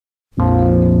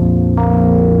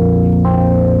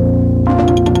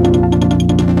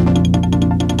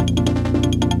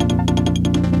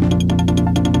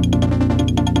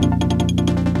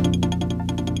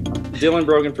Dylan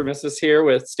Brogan-Permissis here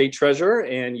with State Treasurer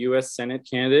and U.S. Senate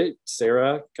candidate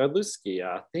Sarah Godlewski.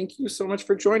 Thank you so much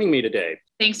for joining me today.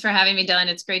 Thanks for having me, Dylan.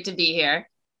 It's great to be here.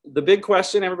 The big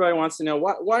question everybody wants to know,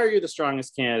 why are you the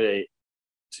strongest candidate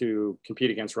to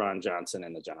compete against Ron Johnson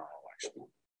in the general election?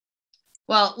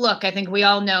 Well, look, I think we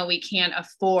all know we can't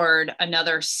afford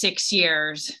another 6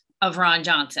 years of Ron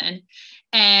Johnson.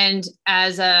 And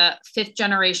as a fifth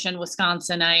generation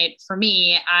Wisconsinite, for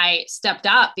me, I stepped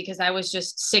up because I was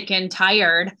just sick and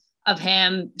tired of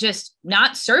him just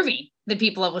not serving the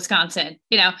people of Wisconsin.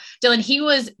 You know, Dylan, he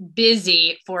was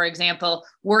busy, for example,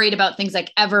 worried about things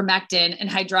like ivermectin and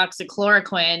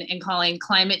hydroxychloroquine and calling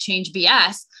climate change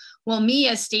BS. Well, me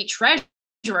as state treasurer,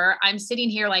 I'm sitting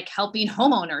here like helping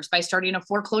homeowners by starting a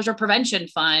foreclosure prevention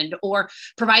fund or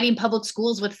providing public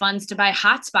schools with funds to buy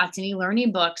hotspots and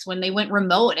e-learning books when they went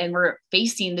remote and were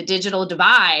facing the digital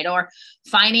divide, or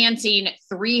financing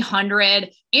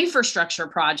 300 infrastructure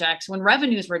projects when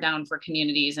revenues were down for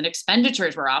communities and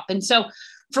expenditures were up. And so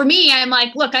for me, I'm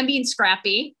like, look, I'm being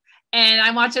scrappy and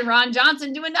I'm watching Ron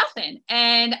Johnson doing nothing.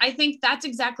 And I think that's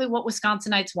exactly what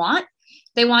Wisconsinites want.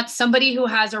 They want somebody who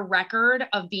has a record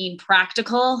of being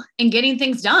practical and getting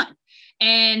things done.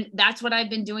 And that's what I've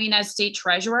been doing as state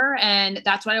treasurer. And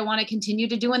that's what I want to continue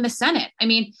to do in the Senate. I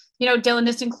mean, you know, Dylan,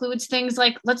 this includes things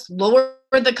like, let's lower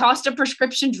the cost of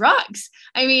prescription drugs.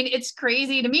 I mean, it's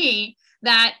crazy to me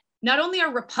that not only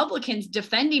are Republicans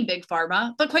defending big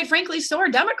pharma, but quite frankly, so are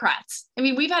Democrats. I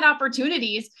mean, we've had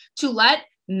opportunities to let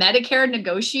Medicare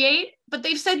negotiate, but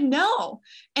they've said no.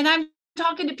 And I'm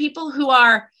talking to people who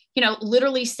are, you know,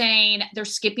 literally saying they're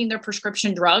skipping their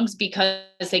prescription drugs because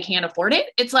they can't afford it.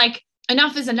 It's like,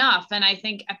 enough is enough. And I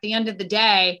think at the end of the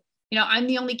day, you know, I'm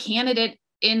the only candidate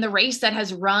in the race that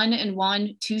has run and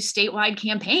won 2 statewide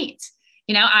campaigns.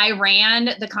 You know, I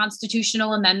ran the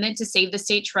constitutional amendment to save the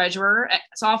state treasurer's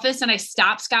office, and I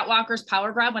stopped Scott Walker's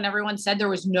power grab when everyone said there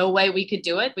was no way we could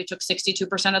do it. We took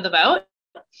 62% of the vote.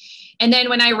 And then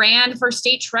when I ran for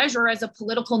state treasurer as a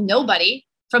political nobody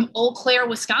from Eau Claire,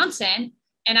 Wisconsin,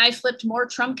 and I flipped more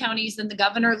Trump counties than the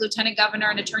governor, lieutenant governor,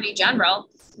 and attorney general,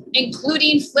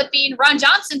 including flipping Ron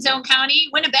Johnson's own county,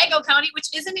 Winnebago County, which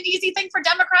isn't an easy thing for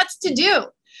Democrats to do,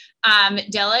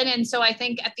 Dylan. And so I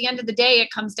think at the end of the day, it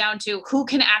comes down to who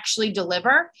can actually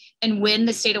deliver and win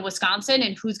the state of Wisconsin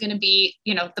and who's going to be,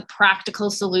 you know, the practical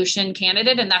solution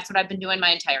candidate. And that's what I've been doing my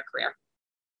entire career.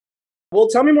 Well,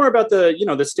 tell me more about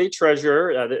the state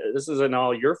treasurer. This isn't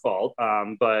all your fault,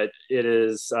 but it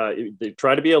is. They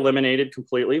tried to be eliminated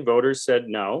completely. Voters said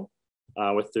no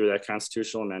through that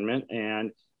constitutional amendment,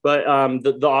 but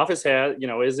the office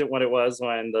isn't what it was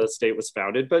when the state was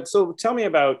founded. But so tell me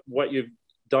about what you've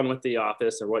done with the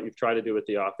office or what you've tried to do with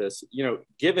the office. You know,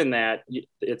 given that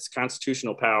its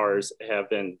constitutional powers have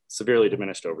been severely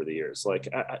diminished over the years, like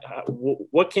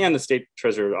what can the state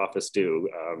treasurer office do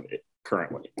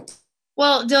currently?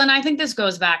 Well, Dylan, I think this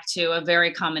goes back to a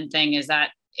very common thing is that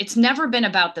it's never been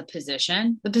about the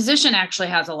position. The position actually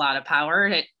has a lot of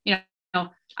power.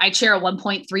 I chair a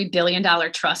 $1.3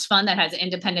 billion trust fund that has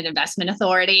independent investment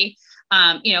authority.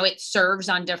 It serves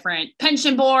on different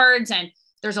pension boards and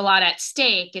there's a lot at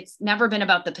stake. It's never been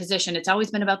about the position. It's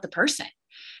always been about the person.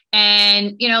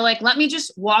 And, let me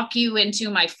just walk you into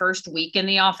my first week in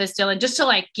the office, Dylan, just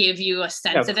to give you a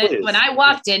sense of it. When I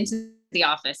walked into the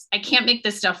office, I can't make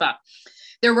this stuff up.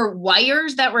 There were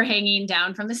wires that were hanging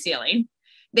down from the ceiling.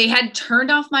 They had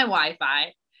turned off my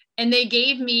Wi-Fi and they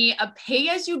gave me a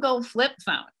pay-as-you-go flip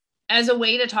phone as a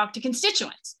way to talk to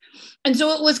constituents. And so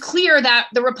it was clear that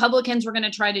the Republicans were going to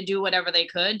try to do whatever they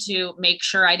could to make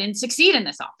sure I didn't succeed in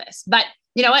this office. But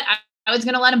you know what? I was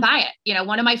going to let them buy it.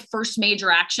 One of my first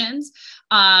major actions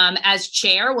as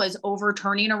chair was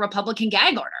overturning a Republican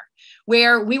gag order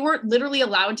where we weren't literally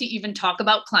allowed to even talk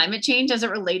about climate change as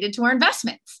it related to our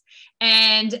investments.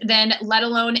 And then let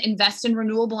alone invest in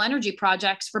renewable energy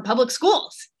projects for public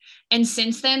schools. And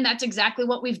since then, that's exactly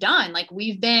what we've done.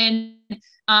 We've been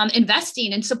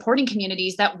investing and supporting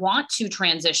communities that want to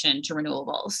transition to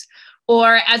renewables.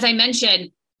 Or as I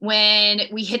mentioned, when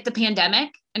we hit the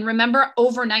pandemic, and remember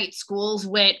overnight schools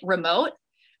went remote,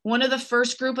 one of the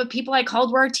first group of people I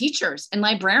called were our teachers and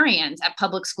librarians at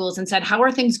public schools and said, how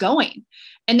are things going?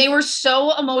 And they were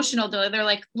so emotional. They're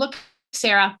like, look,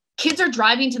 Sarah, kids are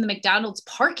driving to the McDonald's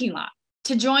parking lot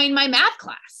to join my math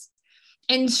class.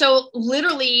 And so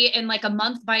literally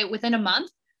within a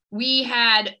month, we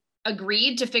had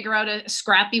agreed to figure out a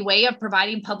scrappy way of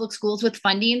providing public schools with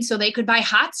funding so they could buy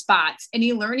hotspots and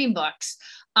e-learning books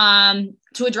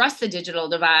to address the digital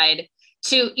divide.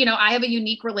 I have a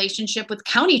unique relationship with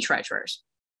county treasurers.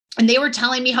 And they were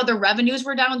telling me how their revenues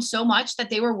were down so much that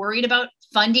they were worried about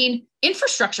funding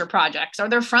infrastructure projects or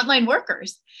their frontline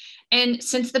workers. And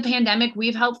since the pandemic,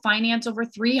 we've helped finance over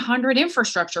 300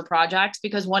 infrastructure projects,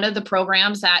 because one of the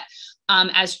programs that,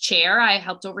 as chair, I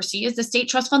helped oversee is the State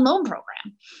Trust Fund Loan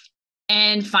Program,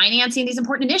 and financing these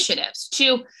important initiatives.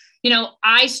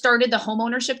 I started the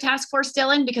homeownership task force,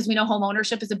 Dylan, because we know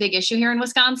homeownership is a big issue here in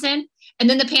Wisconsin. And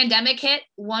then the pandemic hit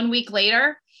 1 week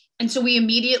later. And so we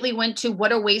immediately went to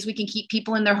what are ways we can keep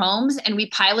people in their homes. And we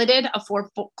piloted a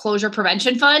foreclosure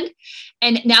prevention fund.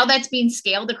 And now that's being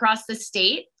scaled across the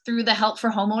state through the Help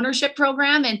for Homeownership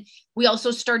program. And we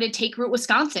also started Take Root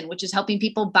Wisconsin, which is helping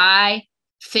people buy,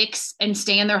 fix, and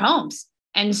stay in their homes.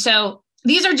 And so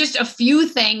these are just a few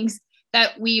things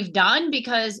that we've done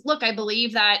because, look, I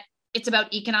believe that it's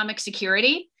about economic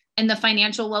security and the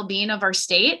financial well-being of our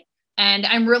state. And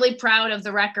I'm really proud of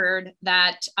the record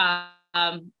that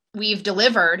we've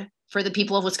delivered for the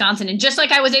people of Wisconsin. And just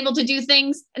like I was able to do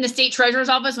things in the state treasurer's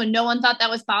office when no one thought that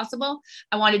was possible,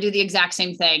 I want to do the exact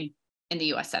same thing in the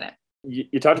U.S. Senate.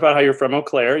 You talked about how you're from Eau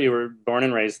Claire. You were born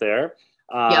and raised there.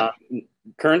 Yep.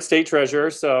 Current state treasurer.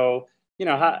 So,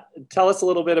 tell us a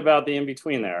little bit about the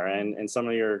in-between there and some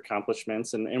of your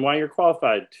accomplishments and why you're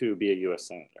qualified to be a U.S.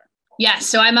 Senator. Yes.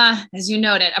 So I'm as you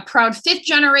noted, a proud 5th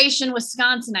generation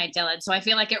Wisconsinite, Dylan. So I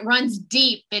feel like it runs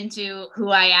deep into who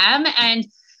I am. And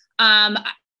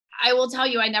I will tell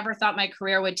you, I never thought my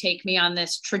career would take me on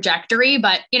this trajectory,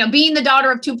 but, being the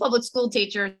daughter of 2 public school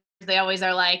teachers, they always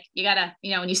are like, you gotta,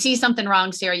 when you see something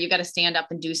wrong, Sarah, you got to stand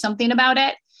up and do something about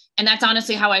it. And that's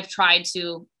honestly how I've tried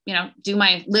to,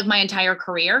 live my entire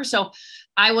career. So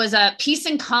I was a peace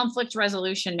and conflict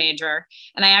resolution major,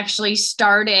 and I actually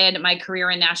started my career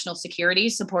in national security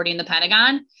supporting the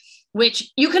Pentagon,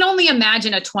 which you can only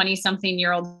imagine a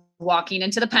 20-something-year-old walking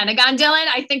into the Pentagon, Dylan.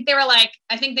 I think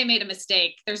they made a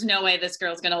mistake. There's no way this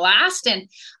girl's going to last. And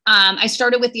I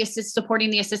started with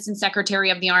supporting the Assistant Secretary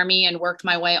of the Army and worked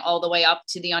my way all the way up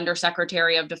to the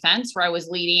Undersecretary of Defense, where I was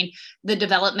leading the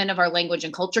development of our language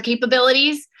and culture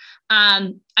capabilities.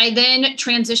 I then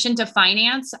transitioned to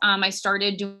finance. I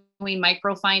started doing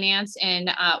microfinance in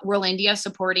rural India,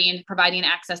 providing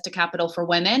access to capital for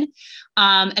women.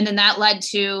 And then that led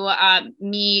to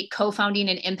me co-founding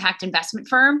an impact investment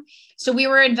firm. So we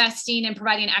were investing and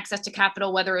providing access to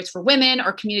capital, whether it's for women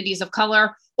or communities of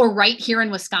color or right here in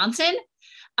Wisconsin,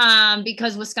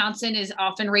 because Wisconsin is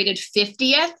often rated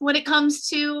 50th when it comes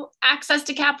to access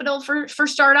to capital for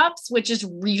startups, which is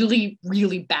really,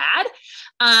 really bad.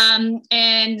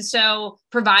 And so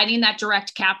providing that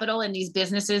direct capital in these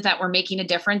businesses that were making a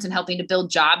difference and helping to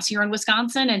build jobs here in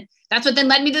Wisconsin. And that's what then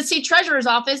led me to the state treasurer's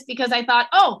office, because I thought,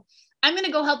 I'm going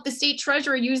to go help the state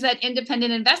treasurer use that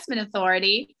independent investment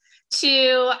authority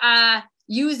to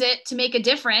use it to make a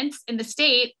difference in the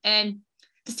state. And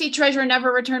the state treasurer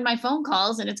never returned my phone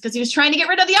calls, and it's because he was trying to get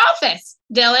rid of the office,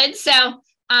 Dylan. So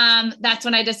that's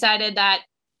when I decided that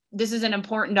this is an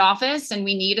important office and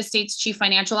we need a state's chief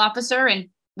financial officer, and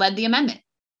led the amendment.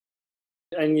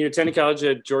 And you attended college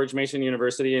at George Mason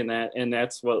University, and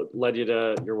that's what led you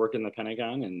to your work in the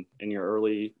Pentagon and in your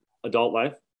early adult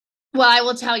life? Well, I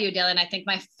will tell you, Dylan, I think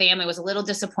my family was a little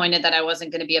disappointed that I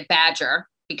wasn't going to be a Badger,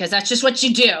 because that's just what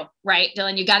you do, right,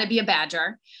 Dylan? You got to be a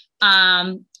Badger.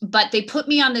 But they put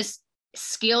me on this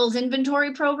skills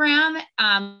inventory program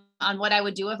on what I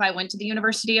would do if I went to the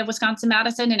University of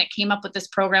Wisconsin-Madison, and it came up with this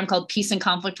program called Peace and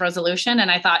Conflict Resolution. And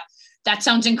I thought, that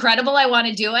sounds incredible. I want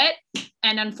to do it.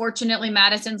 And unfortunately,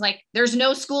 Madison's like, there's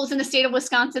no schools in the state of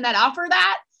Wisconsin that offer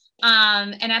that.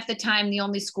 And at the time, the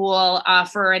only school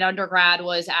for an undergrad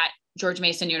was at George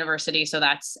Mason University. So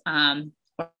that's where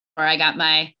I got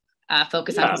my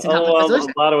focus on peace and conflict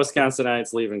resolution. A lot of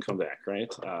Wisconsinites leave and come back, right?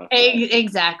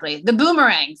 Exactly. The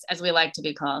boomerangs, as we like to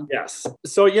be called. Yes.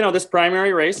 So, this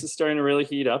primary race is starting to really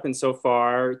heat up. And so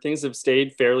far, things have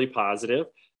stayed fairly positive.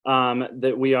 Some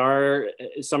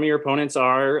of your opponents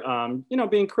are,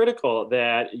 being critical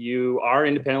that you are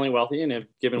independently wealthy and have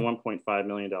given $1.5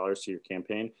 million to your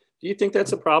campaign. Do you think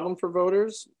that's a problem for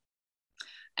voters?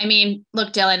 I mean,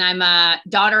 look, Dylan, I'm a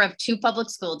daughter of 2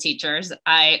 public school teachers.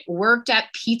 I worked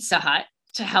at Pizza Hut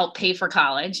to help pay for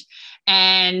college.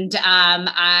 And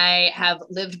I have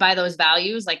lived by those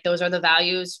values. Like, those are the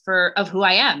values of who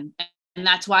I am. And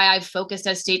that's why I've focused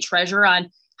as state treasurer on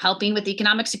helping with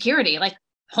economic security, like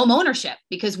home ownership,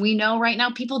 because we know right now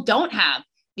people don't have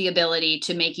the ability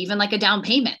to make even like a down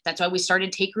payment. That's why we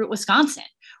started Take Root Wisconsin,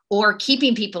 or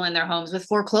keeping people in their homes with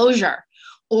foreclosure,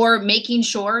 or making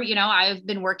sure, I've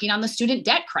been working on the student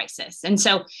debt crisis. And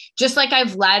so just like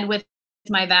I've led with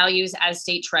my values as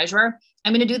state treasurer,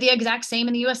 I'm going to do the exact same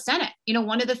in the U.S. Senate. You know,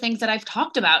 one of the things that I've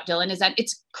talked about, Dylan, is that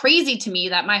it's crazy to me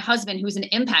that my husband, who's an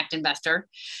impact investor,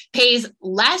 pays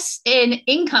less in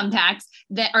income tax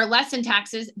or less in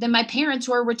taxes than my parents,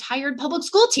 who are retired public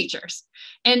school teachers.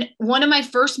 And one of my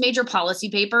first major policy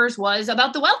papers was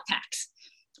about the wealth tax,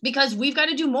 because we've got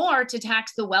to do more to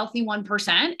tax the wealthy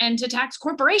 1% and to tax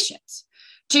corporations.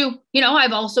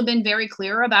 I've also been very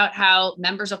clear about how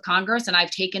members of Congress, and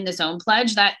I've taken this own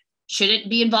pledge, that shouldn't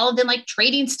be involved in like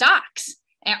trading stocks,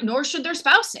 nor should their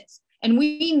spouses. And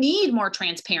we need more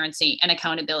transparency and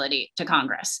accountability to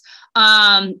Congress,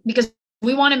 because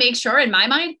we want to make sure, in my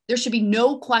mind, there should be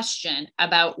no question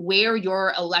about where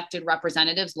your elected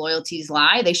representatives' loyalties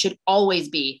lie. They should always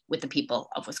be with the people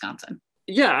of Wisconsin.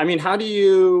 Yeah. I mean, how do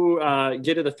you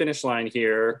get to the finish line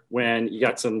here when you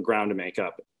got some ground to make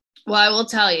up? Well, I will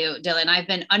tell you, Dylan, I've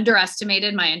been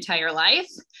underestimated my entire life.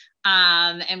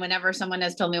 And whenever someone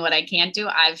has told me what I can't do,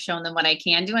 I've shown them what I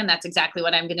can do. And that's exactly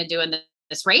what I'm going to do in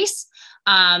this race.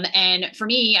 And for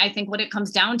me, I think what it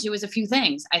comes down to is a few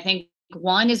things. I think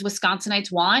one is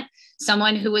Wisconsinites want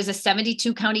someone who is a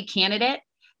 72 county candidate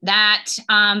that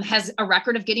has a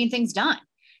record of getting things done.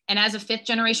 And as a fifth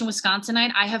generation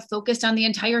Wisconsinite, I have focused on the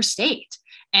entire state.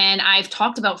 And I've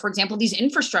talked about, for example, these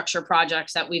infrastructure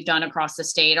projects that we've done across the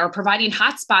state, or providing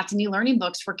hotspots and e-learning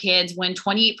books for kids when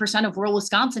 28% of rural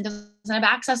Wisconsin doesn't have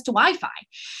access to Wi-Fi.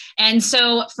 And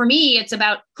so for me, it's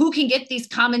about who can get these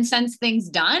common sense things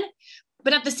done.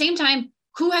 But at the same time,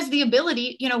 who has the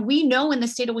ability? We know in the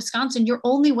state of Wisconsin, you're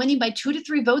only winning by 2 to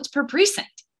 3 votes per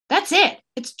precinct. That's it.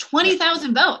 It's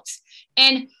 20,000 votes.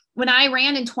 And when I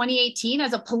ran in 2018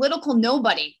 as a political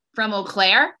nobody from Eau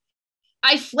Claire,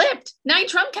 I flipped 9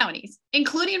 Trump counties,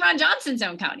 including Ron Johnson's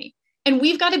own county. And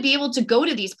we've got to be able to go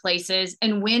to these places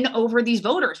and win over these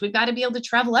voters. We've got to be able to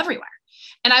travel everywhere.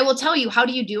 And I will tell you, how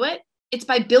do you do it? It's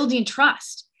by building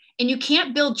trust. And you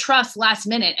can't build trust last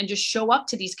minute and just show up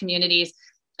to these communities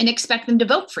and expect them to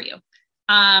vote for you,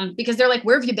 because they're like,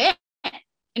 where have you been?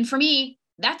 And for me,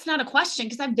 that's not a question,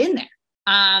 because I've been there.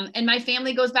 And my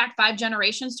family goes back 5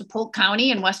 generations to Polk County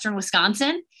in Western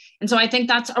Wisconsin. And so I think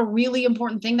that's a really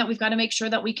important thing that we've got to make sure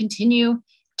that we continue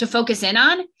to focus in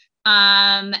on.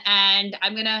 And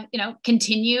I'm going to,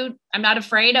 continue. I'm not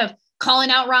afraid of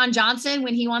calling out Ron Johnson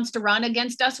when he wants to run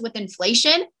against us with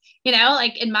inflation.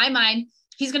 Like in my mind,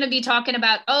 he's going to be talking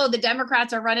about, the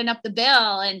Democrats are running up the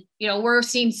bill and, we're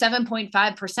seeing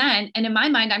 7.5%. And in my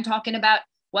mind, I'm talking about,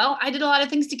 well, I did a lot of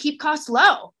things to keep costs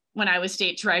low when I was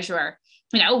state treasurer.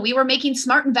 We were making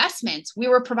smart investments. We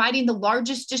were providing the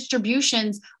largest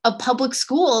distributions of public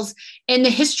schools in the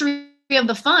history of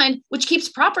the fund, which keeps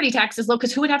property taxes low,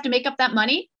 because who would have to make up that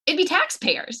money? It'd be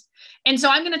taxpayers. And so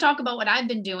I'm going to talk about what I've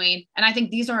been doing. And I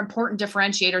think these are important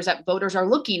differentiators that voters are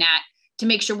looking at to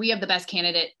make sure we have the best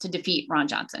candidate to defeat Ron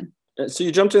Johnson. So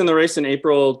you jumped in the race in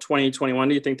April 2021.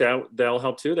 Do you think that'll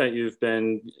help too, that you've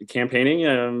been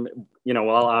campaigning,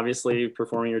 while obviously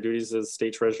performing your duties as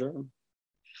state treasurer?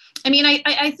 I mean,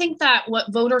 I think that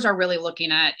what voters are really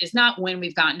looking at is not when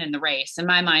we've gotten in the race. In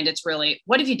my mind, it's really,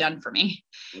 what have you done for me?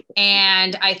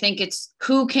 And I think it's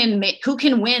who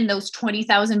can win those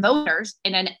 20,000 voters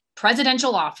in a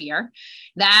presidential off year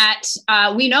that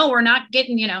we know we're not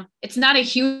getting, it's not a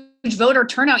huge voter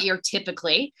turnout year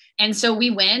typically. And so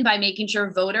we win by making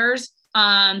sure voters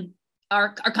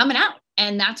are coming out.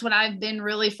 And that's what I've been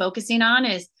really focusing on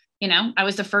is, I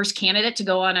was the first candidate to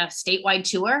go on a statewide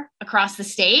tour across the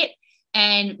state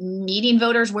and meeting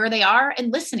voters where they are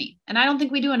and listening. And I don't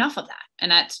think we do enough of that.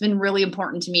 And that's been really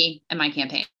important to me in my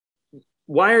campaign.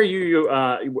 Why are you,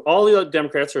 all the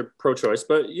Democrats are pro-choice,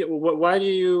 but why do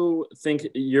you think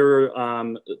you're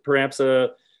perhaps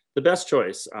the best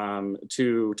choice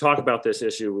to talk about this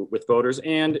issue with voters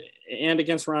and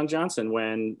against Ron Johnson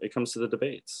when it comes to the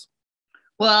debates?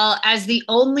 Well, as the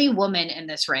only woman in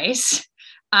this race,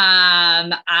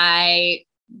 I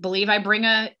believe I bring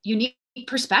a unique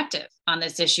perspective on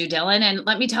this issue, Dylan. And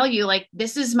let me tell you,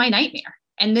 this is my nightmare.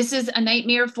 And this is a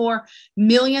nightmare for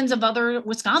millions of other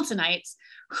Wisconsinites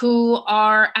who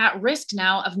are at risk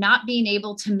now of not being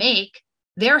able to make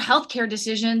their healthcare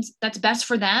decisions that's best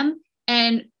for them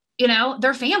and,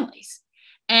 their families.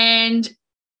 And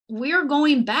we're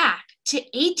going back to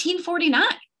 1849.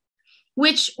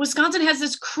 Which Wisconsin has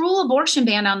this cruel abortion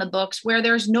ban on the books where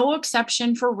there's no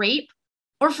exception for rape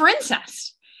or for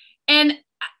incest. And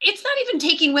it's not even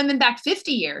taking women back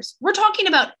 50 years. We're talking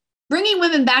about bringing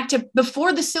women back to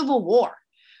before the Civil War,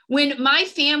 when my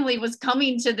family was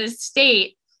coming to this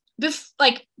state,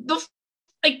 like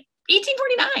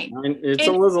 1849.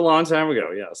 It was a long time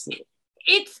ago, yes.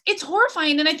 It's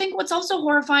horrifying. And I think what's also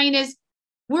horrifying is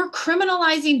we're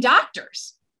criminalizing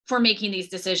doctors for making these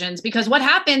decisions, because what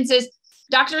happens is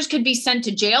doctors could be sent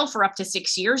to jail for up to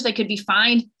 6 years. They could be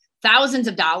fined thousands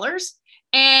of dollars.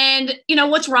 And,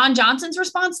 what's Ron Johnson's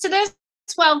response to this?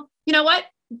 Well, you know what?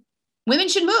 Women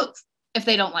should move if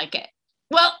they don't like it.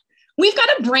 Well, we've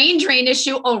got a brain drain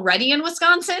issue already in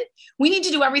Wisconsin. We need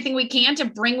to do everything we can to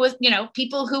bring with,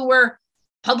 people who were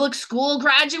public school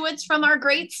graduates from our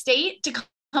great state to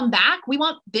come back. We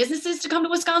want businesses to come to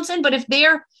Wisconsin, but if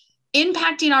they're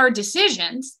impacting our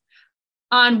decisions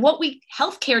on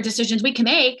healthcare decisions we can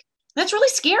make, that's really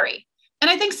scary. And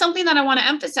I think something that I want to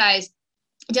emphasize,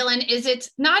 Dylan, is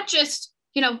it's not just,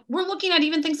 we're looking at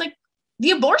even things like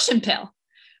the abortion pill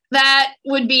that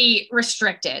would be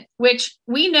restricted, which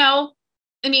we know,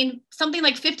 something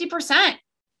like 50%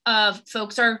 of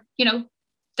folks are,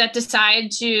 that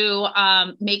decide to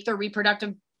make their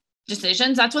reproductive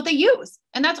decisions, that's what they use.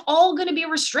 And that's all going to be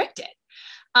restricted,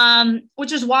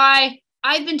 which is why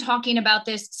I've been talking about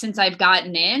this since I've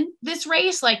gotten in this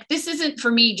race. Like, this isn't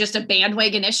for me just a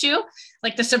bandwagon issue.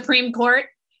 Like, the Supreme Court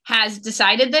has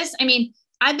decided this.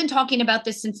 I've been talking about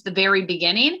this since the very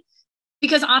beginning,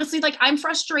 because honestly, I'm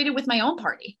frustrated with my own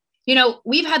party.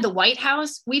 We've had the White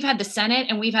House, we've had the Senate,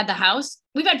 and we've had the House.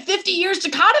 We've had 50 years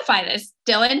to codify this,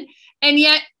 Dylan, and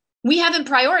yet we haven't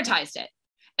prioritized it.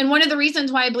 And one of the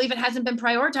reasons why I believe it hasn't been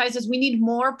prioritized is we need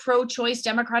more pro-choice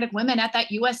Democratic women at that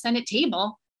U.S. Senate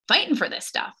table fighting for this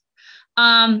stuff.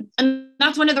 And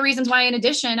that's one of the reasons why, in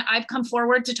addition, I've come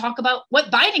forward to talk about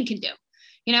what Biden can do.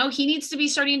 He needs to be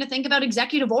starting to think about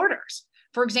executive orders.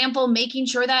 For example, making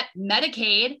sure that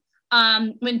Medicaid,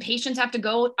 when patients have to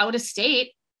go out of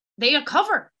state, they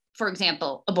cover, for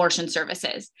example, abortion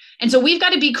services. And so we've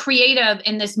got to be creative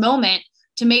in this moment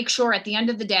to make sure at the end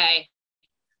of the day,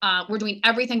 we're doing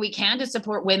everything we can to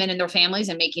support women and their families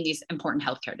and making these important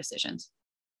healthcare decisions.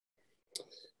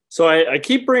 So I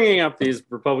keep bringing up these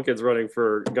Republicans running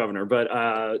for governor,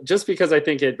 but just because I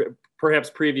think it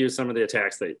perhaps previews some of the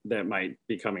attacks that might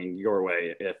be coming your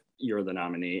way if you're the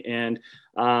nominee. And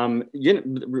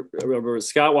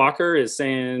Scott Walker is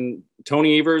saying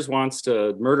Tony Evers wants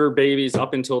to murder babies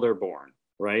up until they're born,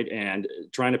 right? And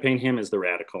trying to paint him as the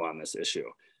radical on this issue.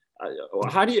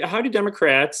 How do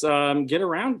Democrats get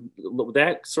around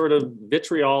that sort of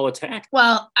vitriol attack?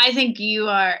 Well, I think you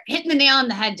are hitting the nail on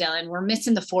the head, Dylan. We're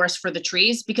missing the forest for the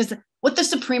trees, because what the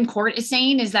Supreme Court is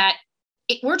saying is that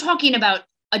we're talking about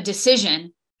a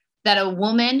decision that a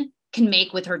woman can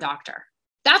make with her doctor.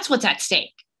 That's what's at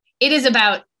stake. It is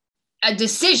about a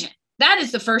decision. That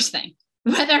is the first thing,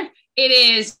 whether it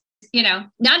is,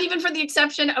 not even for the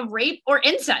exception of rape or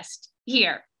incest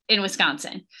here in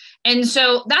Wisconsin. And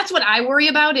so that's what I worry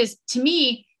about is, to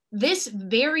me, this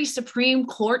very Supreme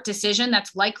Court decision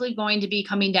that's likely going to be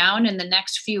coming down in the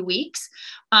next few weeks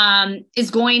is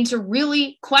going to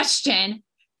really question.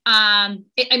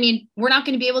 We're not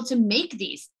going to be able to make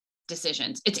these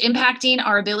decisions. It's impacting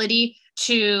our ability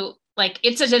to,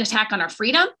 it's an attack on our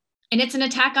freedom, and it's an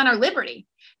attack on our liberty.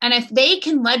 And if they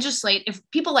can legislate, if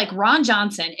people like Ron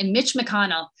Johnson and Mitch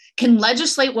McConnell can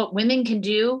legislate what women can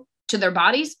do to their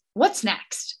bodies, what's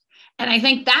next? And I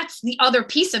think that's the other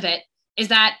piece of it, is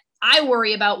that I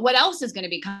worry about what else is going to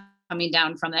be coming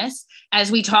down from this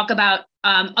as we talk about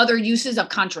other uses of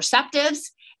contraceptives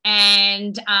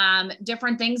and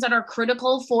different things that are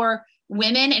critical for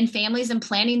women and families in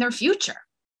planning their future.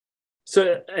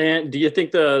 So, and do you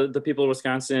think the people of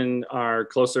Wisconsin are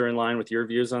closer in line with your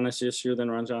views on this issue than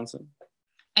Ron Johnson?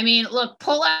 Look,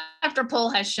 poll after poll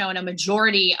has shown a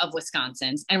majority of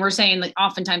Wisconsins, and we're saying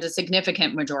oftentimes a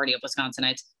significant majority of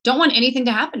Wisconsinites don't want anything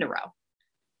to happen to Roe.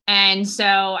 And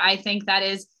so I think that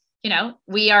is,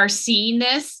 we are seeing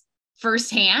this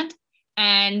firsthand.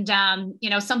 And,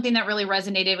 something that really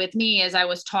resonated with me is I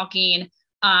was talking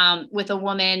with a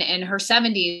woman in her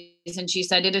 70s, and she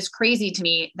said, "It is crazy to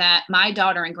me that my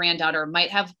daughter and granddaughter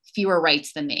might have fewer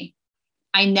rights than me.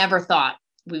 I never thought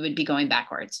we would be going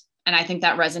backwards." And I think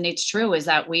that resonates true, is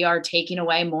that we are taking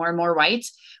away more and more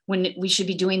rights when we should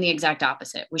be doing the exact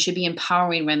opposite. We should be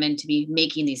empowering women to be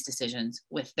making these decisions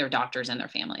with their doctors and their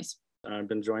families. I've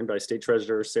been joined by State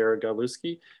Treasurer Sarah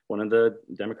Godlewski, one of the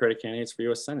Democratic candidates for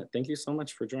U.S. Senate. Thank you so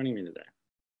much for joining me today.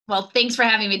 Well, thanks for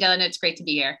having me, Dylan. It's great to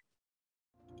be here.